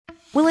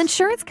Will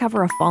insurance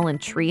cover a fallen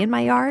tree in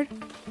my yard?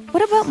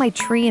 What about my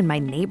tree in my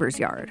neighbor's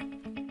yard?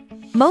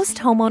 Most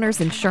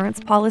homeowners' insurance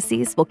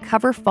policies will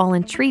cover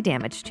fallen tree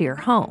damage to your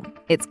home,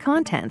 its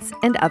contents,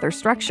 and other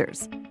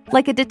structures,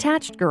 like a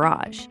detached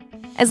garage,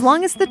 as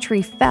long as the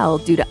tree fell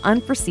due to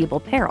unforeseeable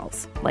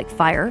perils like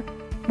fire,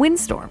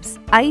 windstorms,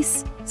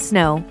 ice,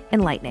 snow,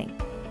 and lightning.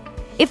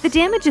 If the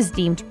damage is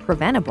deemed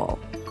preventable,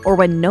 or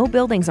when no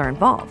buildings are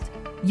involved,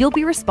 you'll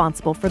be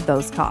responsible for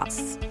those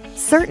costs.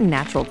 Certain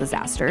natural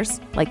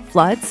disasters, like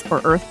floods or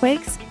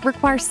earthquakes,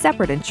 require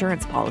separate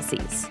insurance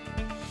policies.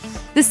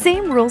 The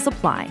same rules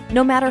apply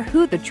no matter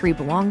who the tree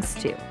belongs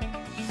to.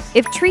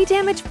 If tree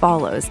damage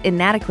follows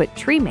inadequate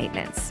tree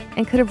maintenance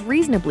and could have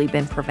reasonably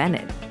been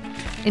prevented,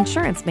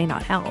 insurance may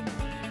not help.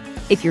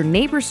 If your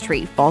neighbor's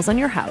tree falls on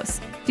your house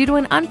due to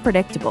an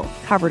unpredictable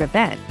covered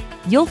event,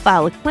 you'll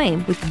file a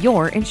claim with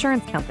your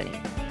insurance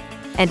company.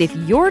 And if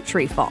your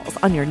tree falls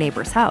on your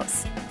neighbor's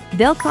house,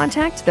 they'll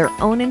contact their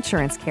own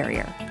insurance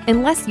carrier,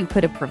 unless you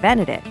could have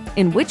prevented it,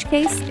 in which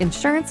case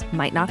insurance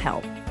might not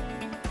help.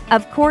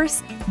 Of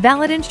course,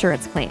 valid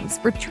insurance claims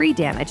for tree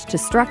damage to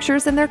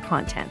structures and their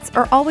contents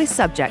are always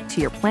subject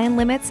to your plan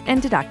limits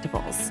and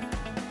deductibles.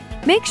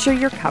 Make sure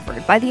you're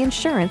covered by the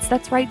insurance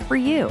that's right for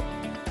you.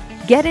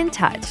 Get in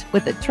touch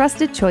with a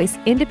Trusted Choice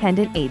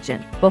independent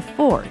agent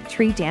before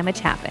tree damage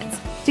happens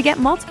to get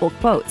multiple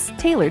quotes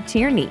tailored to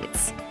your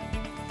needs.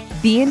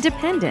 Be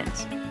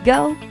independent.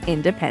 Go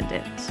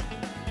independent.